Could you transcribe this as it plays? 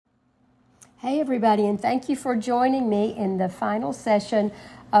Hey everybody, and thank you for joining me in the final session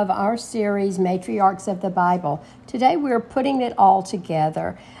of our series, Matriarchs of the Bible. Today we're putting it all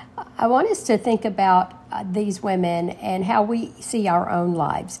together. I want us to think about these women and how we see our own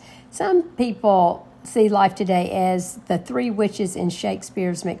lives. Some people see life today as the three witches in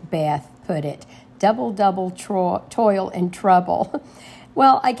Shakespeare's Macbeth put it, double, toil and trouble.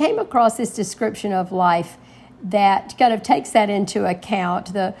 Well, I came across this description of life that kind of takes that into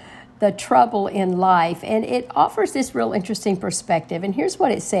account, the trouble in life, and it offers this real interesting perspective. And here's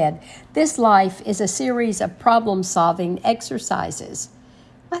what it said: this life is a series of problem-solving exercises.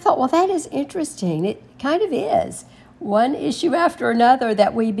 I thought, well, that is interesting. It kind of is. One issue after another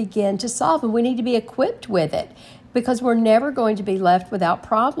that we begin to solve, and we need to be equipped with it because we're never going to be left without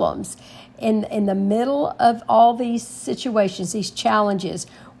problems. In the middle of all these situations, these challenges,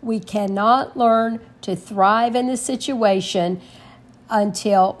 we cannot learn to thrive in this situation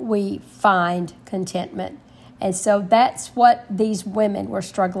until we find contentment. And so that's what these women were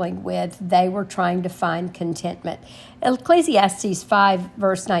struggling with. They were trying to find contentment. Ecclesiastes 5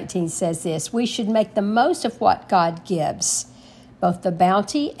 verse 19 says this: we should make the most of what God gives, both the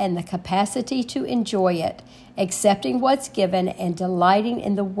bounty and the capacity to enjoy it, accepting what's given and delighting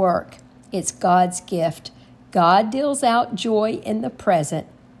in the work. It's God's gift. God deals out joy in the present,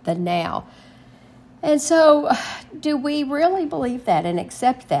 the now. And so, do we really believe that and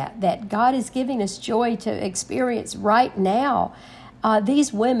accept that God is giving us joy to experience right now?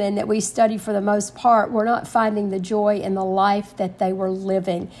 These women that we study, for the most part, were not finding the joy in the life that they were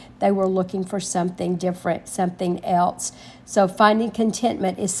living. They were looking for something different, something else. So finding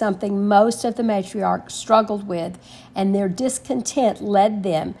contentment is something most of the matriarchs struggled with, and their discontent led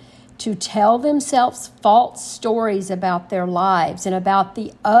them to tell themselves false stories about their lives and about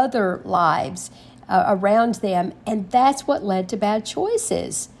the other lives around them, and that's what led to bad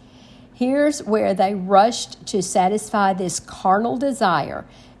choices. Here's where they rushed to satisfy this carnal desire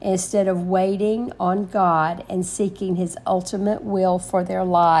instead of waiting on God and seeking His ultimate will for their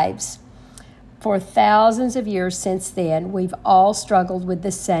lives. For thousands of years since then, we've all struggled with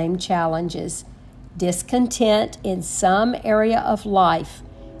the same challenges: discontent in some area of life,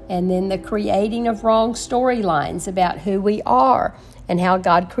 and then the creating of wrong storylines about who we are and how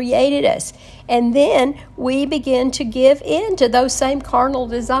God created us. And then we begin to give in to those same carnal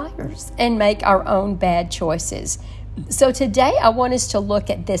desires and make our own bad choices. So today I want us to look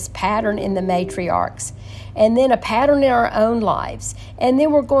at this pattern in the matriarchs, and then a pattern in our own lives. And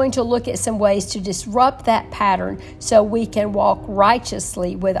then we're going to look at some ways to disrupt that pattern so we can walk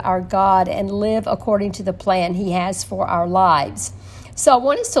righteously with our God and live according to the plan He has for our lives. So I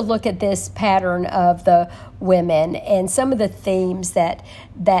want us to look at this pattern of the women and some of the themes that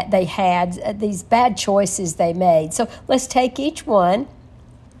they had, these bad choices they made. So let's take each one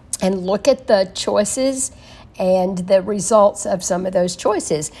and look at the choices and the results of some of those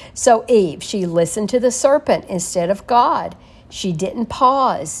choices. So Eve, she listened to the serpent instead of God. She didn't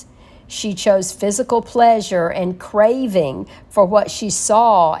pause. She chose physical pleasure and craving for what she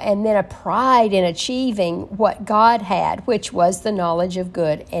saw, and then a pride in achieving what God had, which was the knowledge of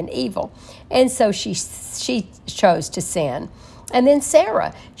good and evil. And so she chose to sin. And then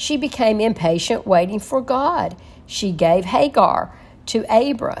Sarah, she became impatient waiting for God. She gave Hagar to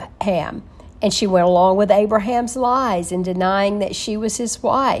Abraham, and she went along with Abraham's lies in denying that she was his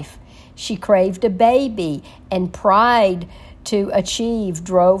wife. She craved a baby, and pride to achieve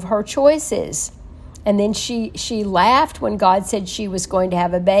drove her choices. And then she laughed when God said she was going to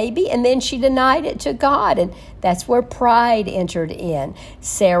have a baby, and then she denied it to God, and that's where pride entered in.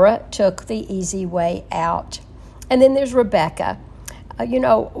 Sarah took the easy way out. And then there's Rebecca.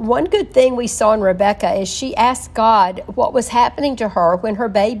 One good thing we saw in Rebecca is she asked God what was happening to her when her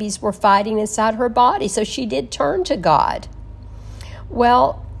babies were fighting inside her body, so she did turn to God.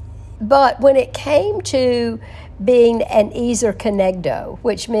 Well, but when it came to being an ezer kenegdo,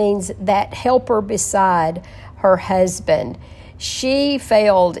 which means that helper beside her husband, she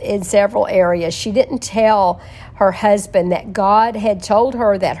failed in several areas. She didn't tell her husband that God had told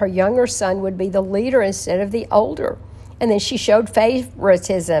her that her younger son would be the leader instead of the older. And then she showed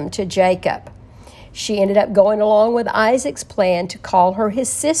favoritism to Jacob. She ended up going along with Isaac's plan to call her his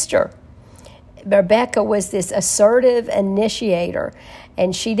sister. Rebecca was this assertive initiator,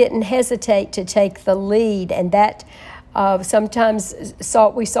 and she didn't hesitate to take the lead, and that sometimes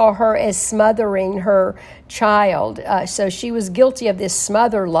we saw her as smothering her child. So she was guilty of this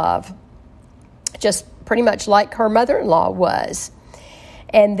smother love, just pretty much like her mother-in-law was.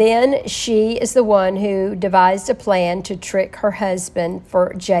 And then she is the one who devised a plan to trick her husband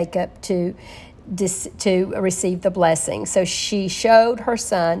for Jacob to to receive the blessing. So she showed her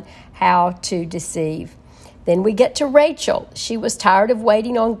son how to deceive. Then we get to Rachel. She was tired of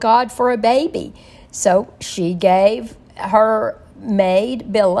waiting on God for a baby. So she gave her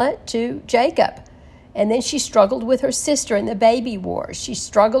maid Bilhah to Jacob. And then she struggled with her sister in the baby wars. She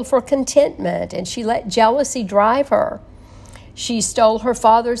struggled for contentment, and she let jealousy drive her. She stole her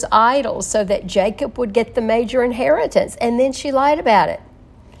father's idols so that Jacob would get the major inheritance, and then she lied about it.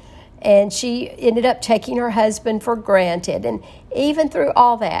 And she ended up taking her husband for granted. And even through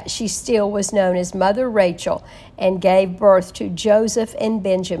all that, she still was known as Mother Rachel and gave birth to Joseph and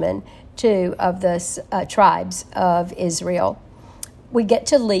Benjamin, two of the tribes of Israel. We get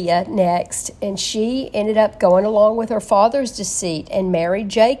to Leah next, and she ended up going along with her father's deceit and married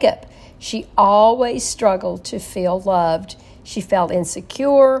Jacob. She always struggled to feel loved. She felt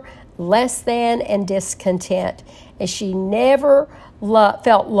insecure, less than, and discontent, and she never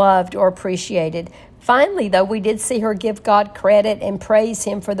felt loved or appreciated. Finally, though, we did see her give God credit and praise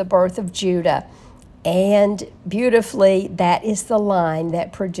him for the birth of Judah. And beautifully, that is the line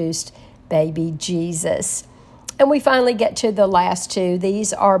that produced baby Jesus. And we finally get to the last two.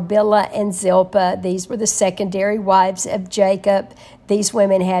 These are Bilhah and Zilpah. These were the secondary wives of Jacob. These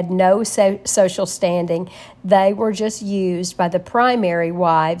women had no social standing. They were just used by the primary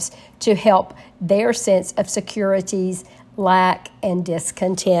wives to help their sense of security's lack and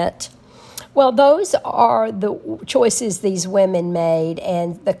discontent. Well, those are the choices these women made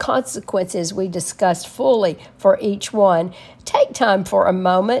and the consequences we discussed fully for each one. Take time for a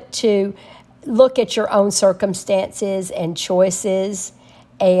moment to look at your own circumstances and choices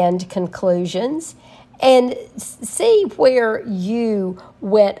and conclusions and see where you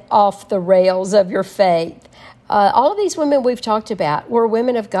went off the rails of your faith. All of these women we've talked about were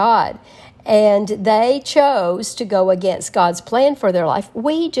women of God, and they chose to go against God's plan for their life.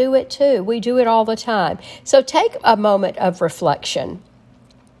 We do it too. We do it all the time. So take a moment of reflection.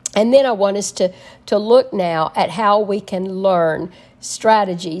 And then I want us to look now at how we can learn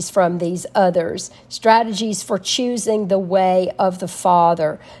strategies from these others, strategies for choosing the way of the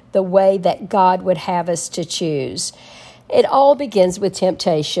Father, the way that God would have us to choose. It all begins with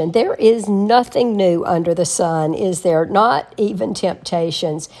temptation. There is nothing new under the sun, is there? Not even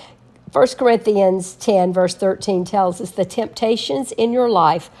temptations. 1 Corinthians 10, verse 13 tells us the temptations in your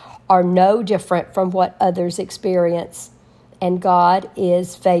life are no different from what others experience. And God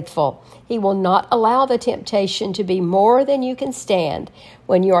is faithful. He will not allow the temptation to be more than you can stand.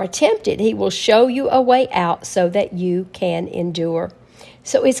 When you are tempted, He will show you a way out so that you can endure.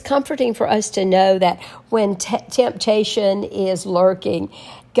 So it's comforting for us to know that when temptation is lurking,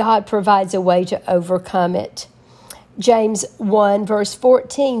 God provides a way to overcome it. James 1, verse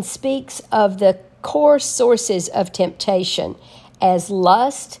 14 speaks of the core sources of temptation as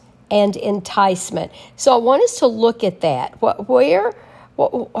lust and enticement. So I want us to look at that.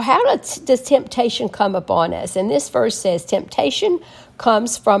 How does temptation come upon us? And this verse says, temptation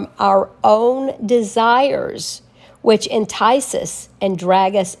comes from our own desires, which entice us and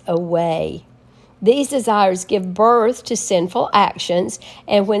drag us away. These desires give birth to sinful actions,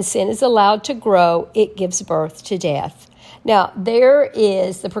 and when sin is allowed to grow, it gives birth to death. Now, there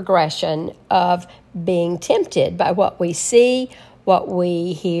is the progression of being tempted by what we see, what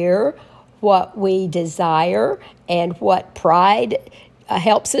we hear, what we desire, and what pride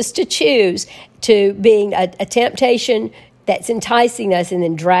helps us to choose, to being a temptation that's enticing us and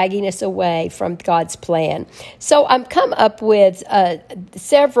then dragging us away from God's plan. So I've come up with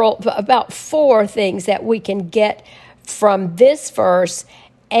about 4 things that we can get from this verse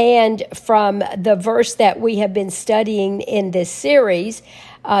and from the verse that we have been studying in this series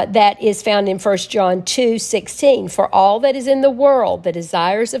that is found in 1 John 2:16. For all that is in the world, the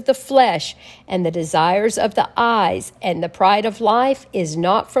desires of the flesh and the desires of the eyes and the pride of life is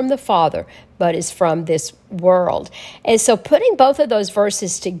not from the Father, but is from this world. And so putting both of those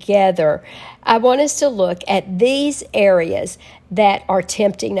verses together, I want us to look at these areas that are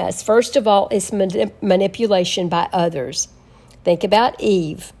tempting us. First of all, is manipulation by others. Think about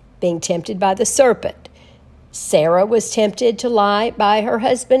Eve being tempted by the serpent. Sarah was tempted to lie by her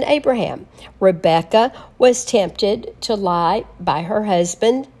husband Abraham. Rebekah was tempted to lie by her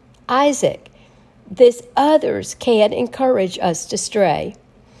husband Isaac. This others can encourage us to stray.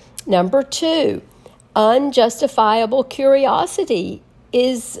 Number 2, unjustifiable curiosity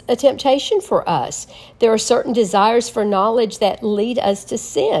is a temptation for us. There are certain desires for knowledge that lead us to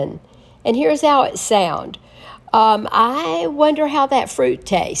sin. And here's how it sounds. I wonder how that fruit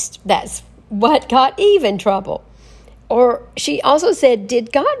tastes. That's what got Eve in trouble. Or she also said,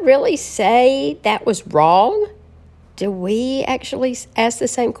 did God really say that was wrong? Do we actually ask the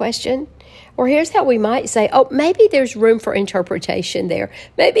same question? Or here's how we might say, oh, maybe there's room for interpretation there.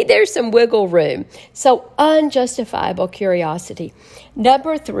 Maybe there's some wiggle room. So unjustifiable curiosity.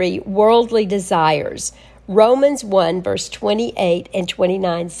 Number 3, worldly desires. Romans 1, verse 28 and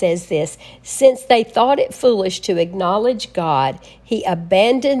 29 says this, since they thought it foolish to acknowledge God, he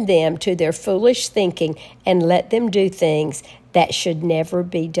abandoned them to their foolish thinking and let them do things that should never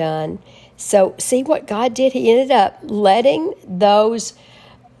be done. So see what God did? He ended up letting those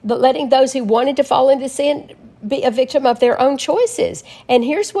who wanted to fall into sin be a victim of their own choices. And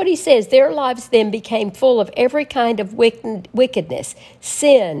here's what he says. Their lives then became full of every kind of wickedness,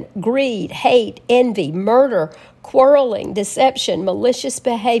 sin, greed, hate, envy, murder, quarreling, deception, malicious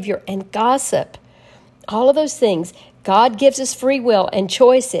behavior, and gossip. All of those things. God gives us free will and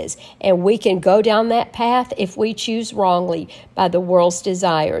choices, and we can go down that path if we choose wrongly by the world's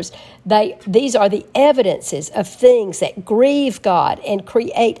desires. These are the evidences of things that grieve God and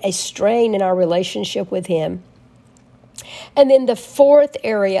create a strain in our relationship with Him. And then the 4th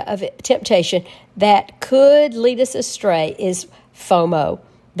area of temptation that could lead us astray is FOMO,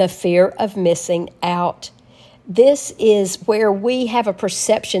 the fear of missing out. This is where we have a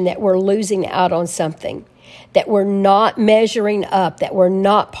perception that we're losing out on something, that we're not measuring up, that we're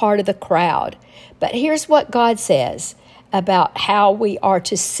not part of the crowd. But here's what God says about how we are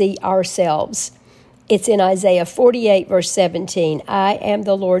to see ourselves. It's in Isaiah 48, verse 17. I am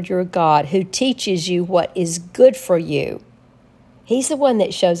the Lord your God who teaches you what is good for you. He's the one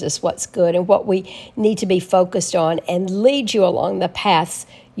that shows us what's good and what we need to be focused on and leads you along the paths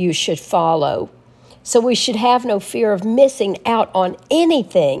you should follow. So we should have no fear of missing out on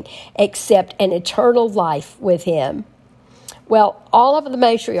anything except an eternal life with Him. Well, all of the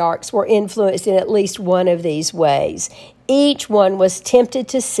matriarchs were influenced in at least one of these ways. Each one was tempted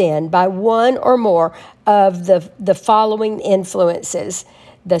to sin by one or more of the following influences: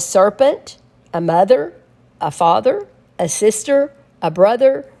 the serpent, a mother, a father, a sister, a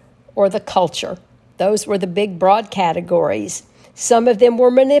brother, or the culture. Those were the big, broad categories. Some of them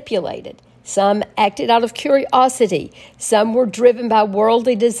were manipulated. Some acted out of curiosity. Some were driven by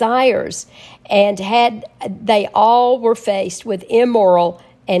worldly desires. And they all were faced with immoral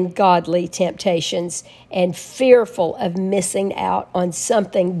and godly temptations and fearful of missing out on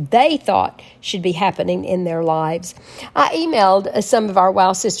something they thought should be happening in their lives. I emailed some of our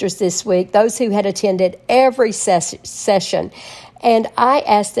WOW sisters this week, those who had attended every session, and I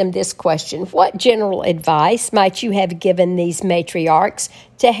asked them this question: what general advice might you have given these matriarchs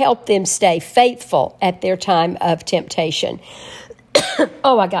to help them stay faithful at their time of temptation?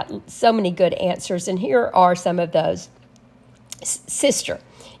 Oh, I got so many good answers, and here are some of those. Sister,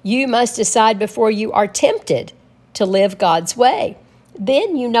 you must decide before you are tempted to live God's way.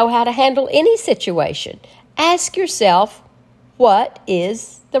 Then you know how to handle any situation. Ask yourself, what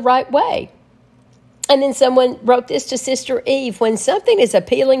is the right way? And then someone wrote this to Sister Eve: when something is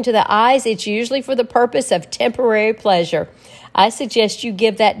appealing to the eyes, it's usually for the purpose of temporary pleasure. I suggest you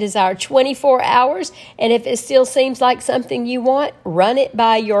give that desire 24 hours, and if it still seems like something you want, run it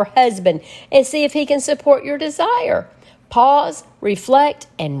by your husband and see if he can support your desire. Pause, reflect,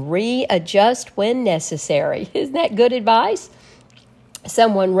 and readjust when necessary. Isn't that good advice?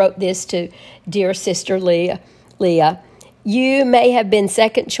 Someone wrote this to dear Sister Leah. You may have been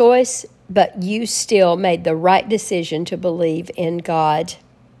second choice, but you still made the right decision to believe in God.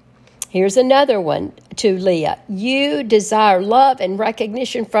 Here's another one to Leah. You desire love and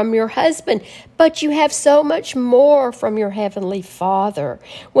recognition from your husband, but you have so much more from your Heavenly Father.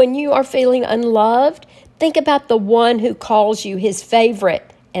 When you are feeling unloved, think about the one who calls you his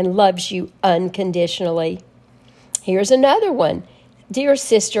favorite and loves you unconditionally. Here's another one. Dear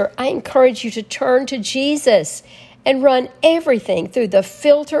sister, I encourage you to turn to Jesus and run everything through the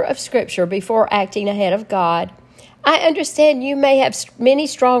filter of Scripture before acting ahead of God. I understand you may have many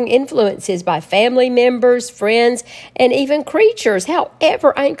strong influences by family members, friends, and even creatures.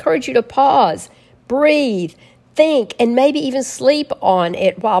 However, I encourage you to pause, breathe, think, and maybe even sleep on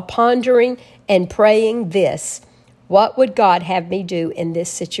it while pondering and praying this: what would God have me do in this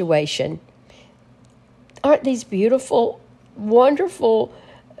situation? Aren't these beautiful, wonderful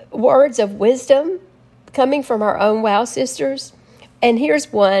words of wisdom coming from our own WOW sisters? And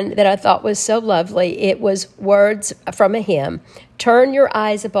here's one that I thought was so lovely. It was words from a hymn. Turn your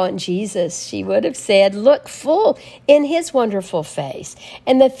eyes upon Jesus, she would have said. Look full in his wonderful face,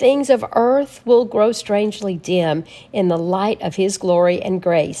 and the things of earth will grow strangely dim in the light of his glory and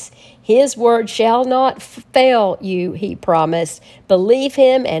grace. His word shall not fail you, he promised. Believe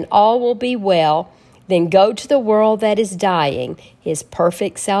him and all will be well. Then go to the world that is dying, his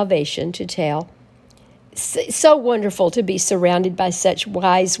perfect salvation to tell. so wonderful to be surrounded by such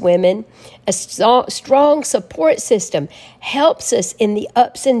wise women. A strong support system helps us in the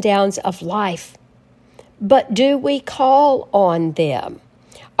ups and downs of life. But do we call on them?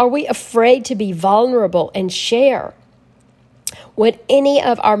 Are we afraid to be vulnerable and share? Would any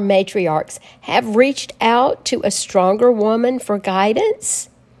of our matriarchs have reached out to a stronger woman for guidance?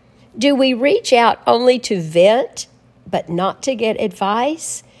 Do we reach out only to vent, but not to get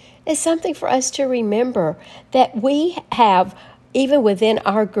advice? It's something for us to remember that we have, even within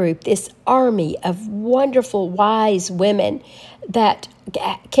our group, this army of wonderful, wise women that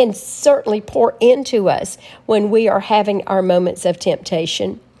can certainly pour into us when we are having our moments of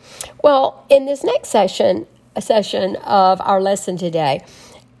temptation. Well, in this next session of our lesson today,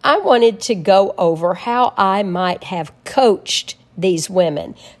 I wanted to go over how I might have coached these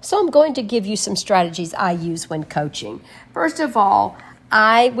women. So I'm going to give you some strategies I use when coaching. First of all,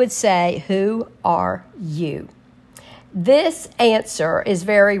 I would say, who are you? This answer is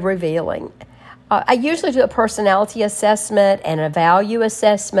very revealing. I usually do a personality assessment and a value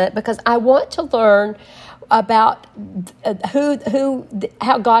assessment because I want to learn about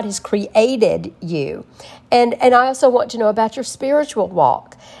how God has created you. And I also want to know about your spiritual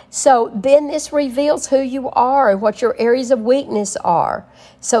walk. So then this reveals who you are and what your areas of weakness are.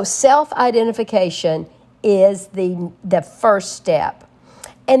 So self-identification is the first step.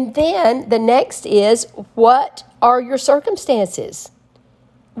 And then the next is, what are your circumstances?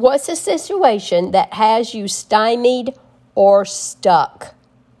 What's the situation that has you stymied or stuck?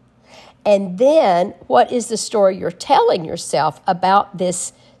 And then, what is the story you're telling yourself about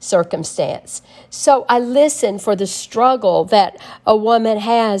this circumstance? So I listen for the struggle that a woman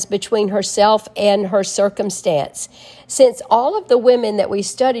has between herself and her circumstance. Since all of the women that we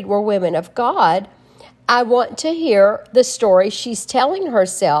studied were women of God, I want to hear the story she's telling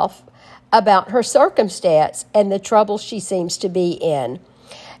herself about her circumstance and the trouble she seems to be in.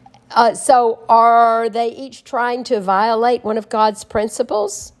 So are they each trying to violate one of God's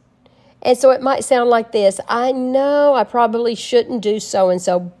principles? And so it might sound like this: I know I probably shouldn't do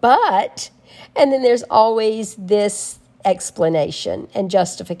so-and-so, but, and then there's always this explanation and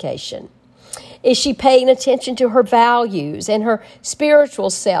justification. Is she paying attention to her values and her spiritual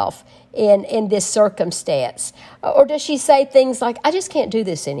self in this circumstance? Or does she say things like, I just can't do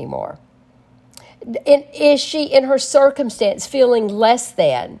this anymore? Is she in her circumstance feeling less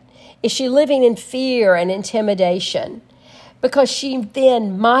than? Is she living in fear and intimidation? Because she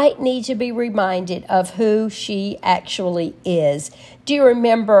then might need to be reminded of who she actually is. Do you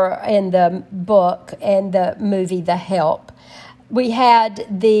remember in the book and the movie The Help, we had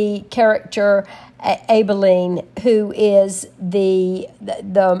the character Aibileen, who is the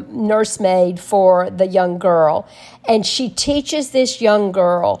nursemaid for the young girl. And she teaches this young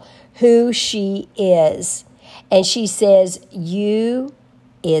girl who she is. And she says, you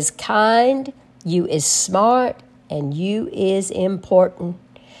is kind, you is smart, and you is important.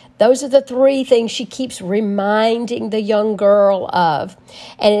 Those are the three things she keeps reminding the young girl of.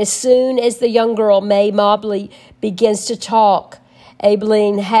 And as soon as the young girl, May Mobley, begins to talk,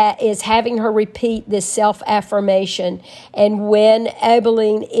 Aibileen is having her repeat this self-affirmation. And when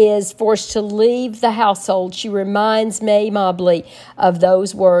Aibileen is forced to leave the household, she reminds May Mobley of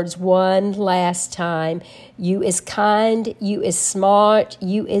those words one last time. You is kind, you is smart,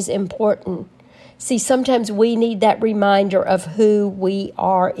 you is important. See, sometimes we need that reminder of who we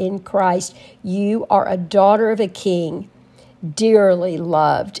are in Christ. You are a daughter of a king, dearly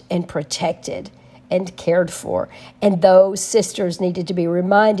loved and protected and cared for. And those sisters needed to be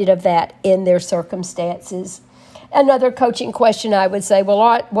reminded of that in their circumstances. Another coaching question I would say,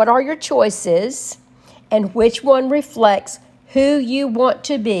 well, what are your choices, and which one reflects who you want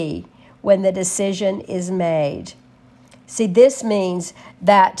to be when the decision is made? See, this means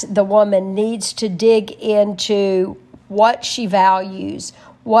that the woman needs to dig into what she values,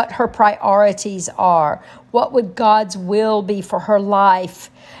 what her priorities are, what would God's will be for her life.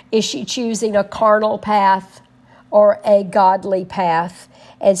 Is she choosing a carnal path or a godly path?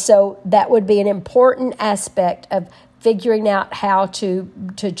 And so that would be an important aspect of figuring out how to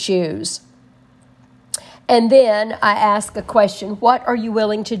choose. And then I ask a question: what are you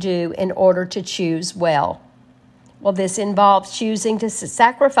willing to do in order to choose well? Well, this involves choosing to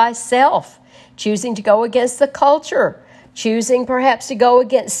sacrifice self, choosing to go against the culture, choosing perhaps to go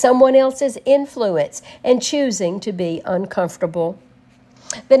against someone else's influence, and choosing to be uncomfortable.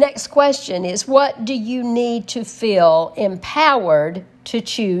 The next question is, what do you need to feel empowered to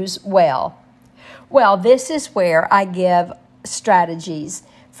choose well? Well, this is where I give strategies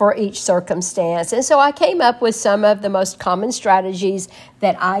for each circumstance. And so I came up with some of the most common strategies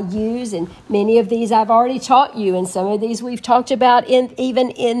that I use, and many of these I've already taught you, and some of these we've talked about even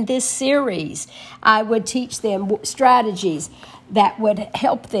in this series. I would teach them strategies that would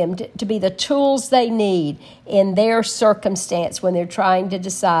help them to be the tools they need in their circumstance when they're trying to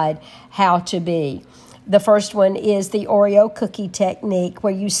decide how to be. The first one is the Oreo cookie technique,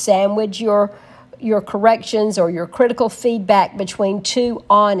 where you sandwich your corrections or your critical feedback between two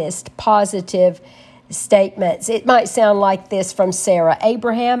honest, positive statements. It might sound like this from Sarah.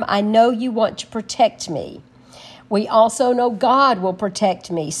 Abraham, I know you want to protect me. We also know God will protect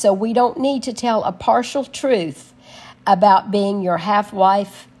me, so we don't need to tell a partial truth about being your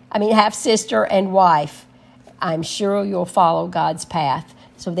half-sister and wife. I'm sure you'll follow God's path.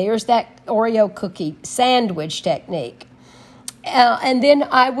 So there's that Oreo cookie sandwich technique. And then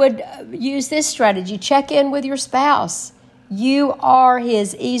I would use this strategy. Check in with your spouse. You are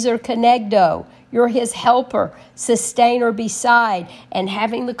his ezer kenegdo. You're his helper, sustainer beside. And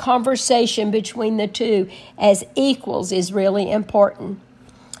having the conversation between the two as equals is really important.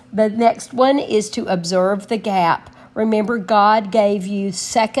 The next one is to observe the gap. Remember, God gave you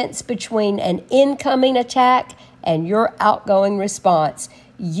seconds between an incoming attack and your outgoing response.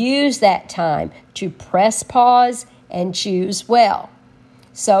 Use that time to press pause and choose well.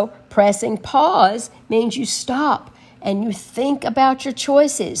 So pressing pause means you stop and you think about your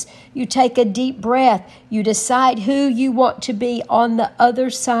choices. You take a deep breath. You decide who you want to be on the other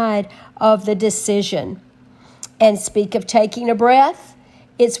side of the decision. And speak of taking a breath,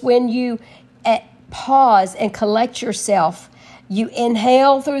 it's when you pause and collect yourself. You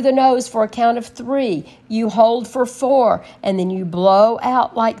inhale through the nose for a count of 3. You hold for 4, and then you blow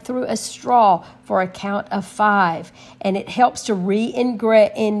out like through a straw for a count of 5. And it helps to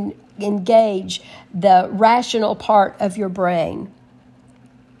engage the rational part of your brain.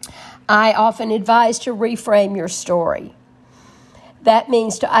 I often advise to reframe your story. That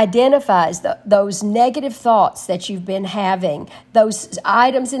means to identify those negative thoughts that you've been having, those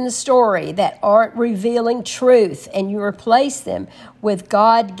items in the story that aren't revealing truth, and you replace them with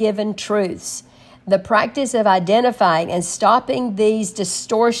God-given truths. The practice of identifying and stopping these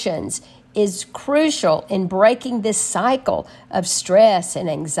distortions is crucial in breaking this cycle of stress and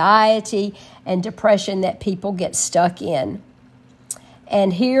anxiety and depression that people get stuck in.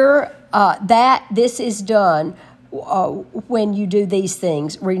 And here, this is done when you do these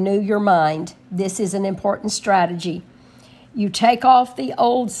things. Renew your mind. This is an important strategy. You take off the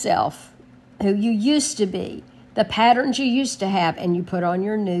old self, who you used to be, the patterns you used to have, and you put on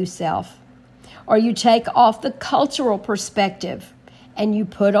your new self. Or you take off the cultural perspective and you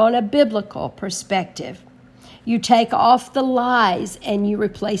put on a biblical perspective. You take off the lies and you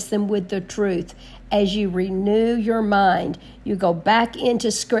replace them with the truth. As you renew your mind, you go back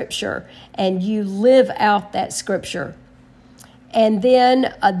into Scripture and you live out that Scripture. And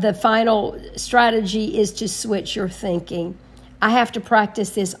then the final strategy is to switch your thinking. I have to practice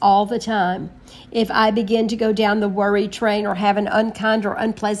this all the time. If I begin to go down the worry train or have an unkind or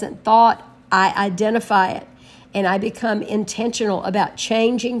unpleasant thought, I identify it and I become intentional about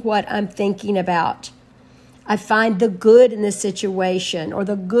changing what I'm thinking about. I find the good in the situation or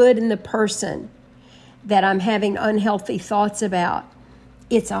the good in the person that I'm having unhealthy thoughts about.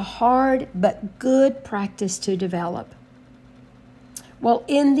 It's a hard but good practice to develop. Well,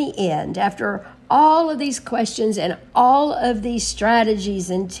 in the end, after all of these questions and all of these strategies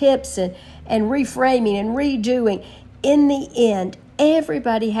and tips and reframing and redoing, in the end,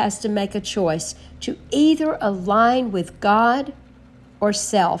 everybody has to make a choice to either align with God or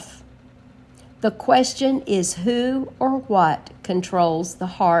self. The question is who or what controls the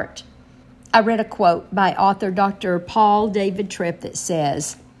heart. I read a quote by author Dr. Paul David Tripp that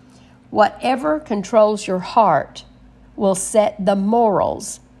says, "Whatever controls your heart will set the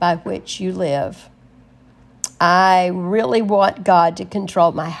morals by which you live." I really want God to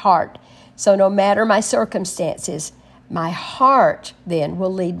control my heart. So no matter my circumstances, my heart then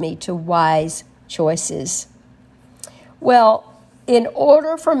will lead me to wise choices. Well, in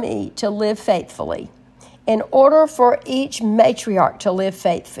order for me to live faithfully, in order for each matriarch to live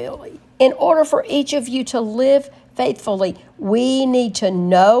faithfully, in order for each of you to live faithfully, we need to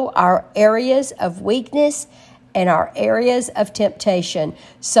know our areas of weakness and our areas of temptation.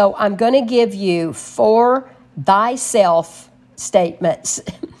 So I'm going to give you 4 thyself statements.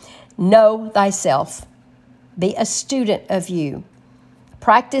 Know thyself. Be a student of you.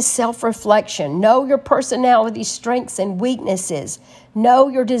 Practice self-reflection. Know your personality strengths and weaknesses. Know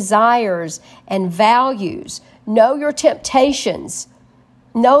your desires and values. Know your temptations.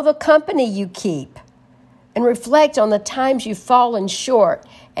 Know the company you keep. and reflect on the times you've fallen short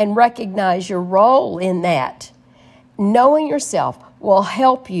and recognize your role in that. Knowing yourself will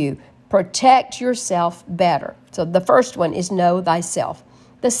help you protect yourself better. So the first one is know thyself.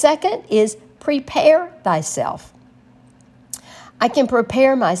 The second is prepare thyself. I can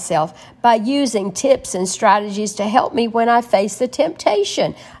prepare myself by using tips and strategies to help me when I face the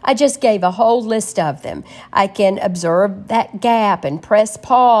temptation. I just gave a whole list of them. I can observe that gap and press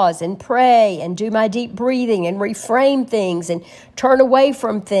pause and pray and do my deep breathing and reframe things and turn away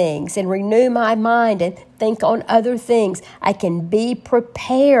from things and renew my mind and think on other things. I can be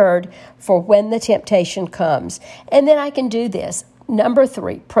prepared for when the temptation comes. And then I can do this. Number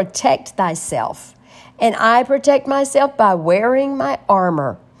 3, protect thyself. And I protect myself by wearing my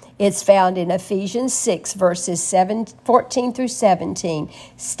armor. It's found in Ephesians 6, verses 14 through 17.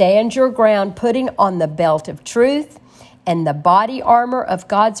 Stand your ground, putting on the belt of truth and the body armor of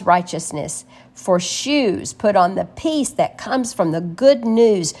God's righteousness. For shoes, put on the peace that comes from the good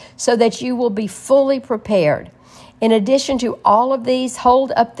news, so that you will be fully prepared. In addition to all of these,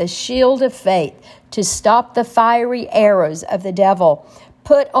 hold up the shield of faith to stop the fiery arrows of the devil.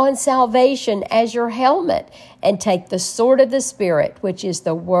 Put on salvation as your helmet and take the sword of the Spirit, which is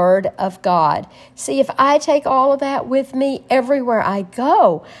the Word of God. See, if I take all of that with me everywhere I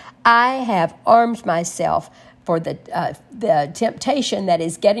go, I have armed myself for the temptation that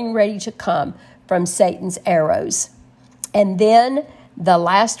is getting ready to come from Satan's arrows. And then the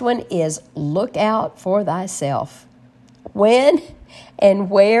last one is look out for thyself. When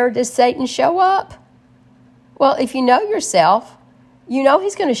and where does Satan show up? Well, if you know yourself, you know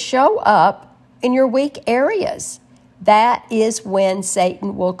he's going to show up in your weak areas. That is when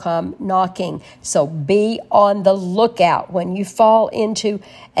Satan will come knocking. So be on the lookout when you fall into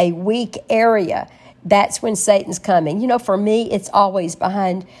a weak area. That's when Satan's coming. You know, for me, it's always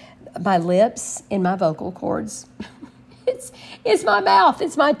behind my lips, in my vocal cords. It's my mouth.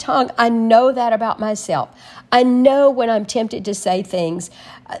 It's my tongue. I know that about myself. I know when I'm tempted to say things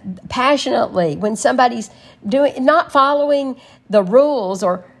passionately, when somebody's not following the rules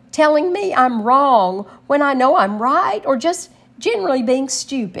or telling me I'm wrong when I know I'm right, or just generally being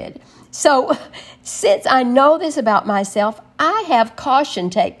stupid. So since I know this about myself, I have caution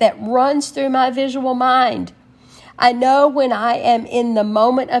tape that runs through my visual mind. I know when I am in the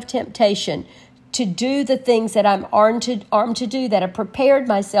moment of temptation to do the things that I'm armed to do, that I've prepared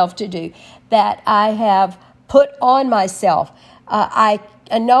myself to do, that I have put on myself. I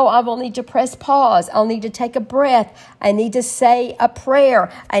know I will need to press pause. I'll need to take a breath. I need to say a prayer.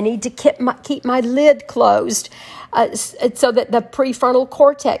 I need to keep my lid closed so that the prefrontal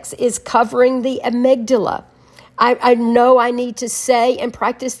cortex is covering the amygdala. I know I need to say and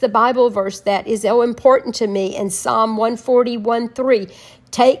practice the Bible verse that is so important to me in Psalm 141:3.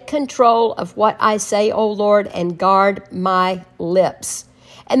 Take control of what I say, O Lord, and guard my lips.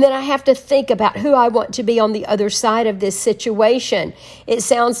 And then I have to think about who I want to be on the other side of this situation. It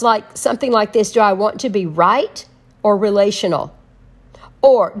sounds like something like this. Do I want to be right or relational?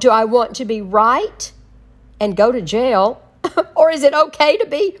 Or do I want to be right and go to jail? Or is it okay to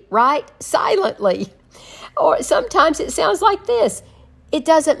be right silently? Or sometimes it sounds like this. It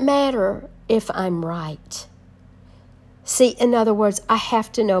doesn't matter if I'm right. See, in other words, I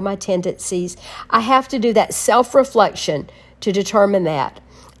have to know my tendencies. I have to do that self-reflection to determine that.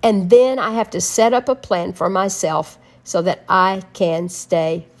 And then I have to set up a plan for myself so that I can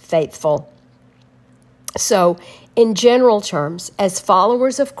stay faithful. So, in general terms, as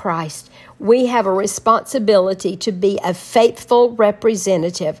followers of Christ, we have a responsibility to be a faithful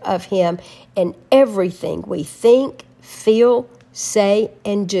representative of Him in everything we think, feel, say,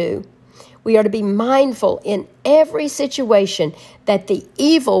 and do. We are to be mindful in every situation that the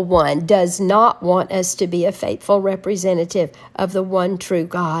evil one does not want us to be a faithful representative of the one true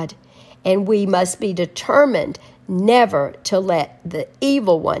God. And we must be determined never to let the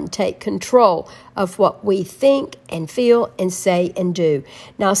evil one take control of what we think and feel and say and do.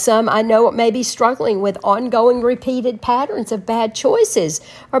 Now, some I know may be struggling with ongoing repeated patterns of bad choices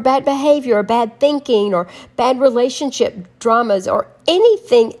or bad behavior or bad thinking or bad relationship dramas or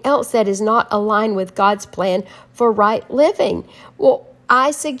anything else that is not aligned with God's plan for right living. Well,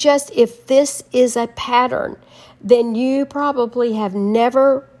 I suggest if this is a pattern, then you probably have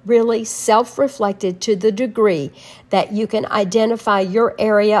never really self-reflected to the degree that you can identify your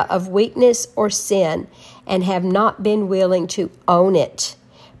area of weakness or sin and have not been willing to own it.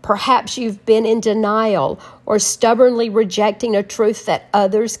 Perhaps you've been in denial or stubbornly rejecting a truth that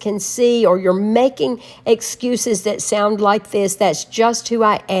others can see, or you're making excuses that sound like this: that's just who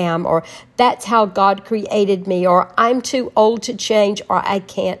I am, or that's how God created me, or I'm too old to change, or I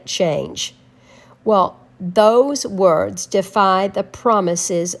can't change. Well, Those words defy the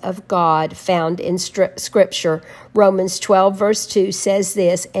promises of God found in Scripture. Romans 12, verse 2 says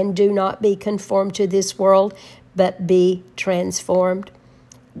this, "And do not be conformed to this world, but be transformed."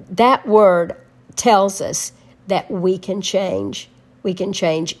 That word tells us that we can change. We can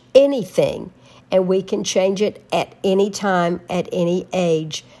change anything, and we can change it at any time, at any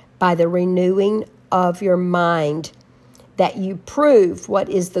age, by the renewing of your mind, that you prove what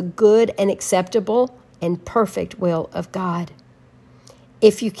is the good and acceptable and perfect will of God.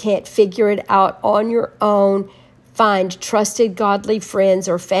 If you can't figure it out on your own, find trusted godly friends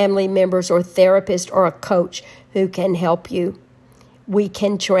or family members or therapist or a coach who can help you. We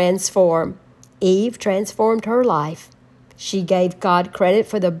can transform. Eve transformed her life. She gave God credit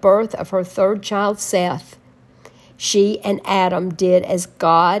for the birth of her third child, Seth. She and Adam did as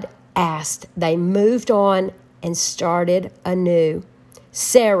God asked. They moved on and started anew.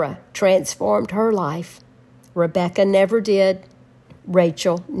 Sarah transformed her life. Rebecca never did.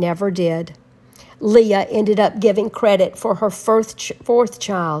 Rachel never did. Leah ended up giving credit for her fourth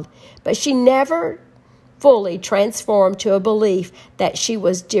child, but she never fully transformed to a belief that she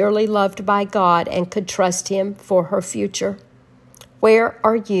was dearly loved by God and could trust Him for her future. Where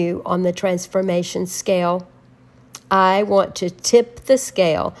are you on the transformation scale? I want to tip the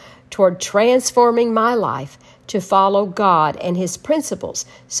scale toward transforming my life to follow God and His principles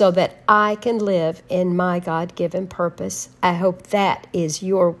so that I can live in my God-given purpose. I hope that is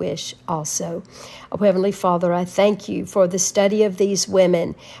your wish also. Oh, Heavenly Father, I thank you for the study of these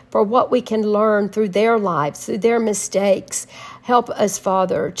women, for what we can learn through their lives, through their mistakes. Help us,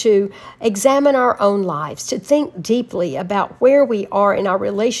 Father, to examine our own lives, to think deeply about where we are in our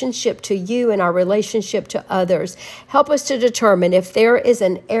relationship to you and our relationship to others. Help us to determine if there is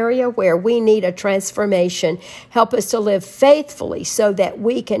an area where we need a transformation. Help us to live faithfully so that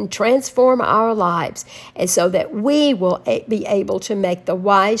we can transform our lives and so that we will be able to make the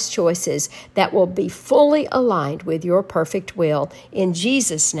wise choices that will be fully aligned with your perfect will. In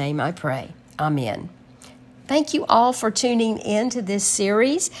Jesus' name I pray. Amen. Thank you all for tuning in to this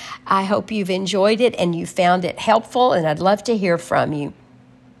series. I hope you've enjoyed it and you found it helpful, and I'd love to hear from you.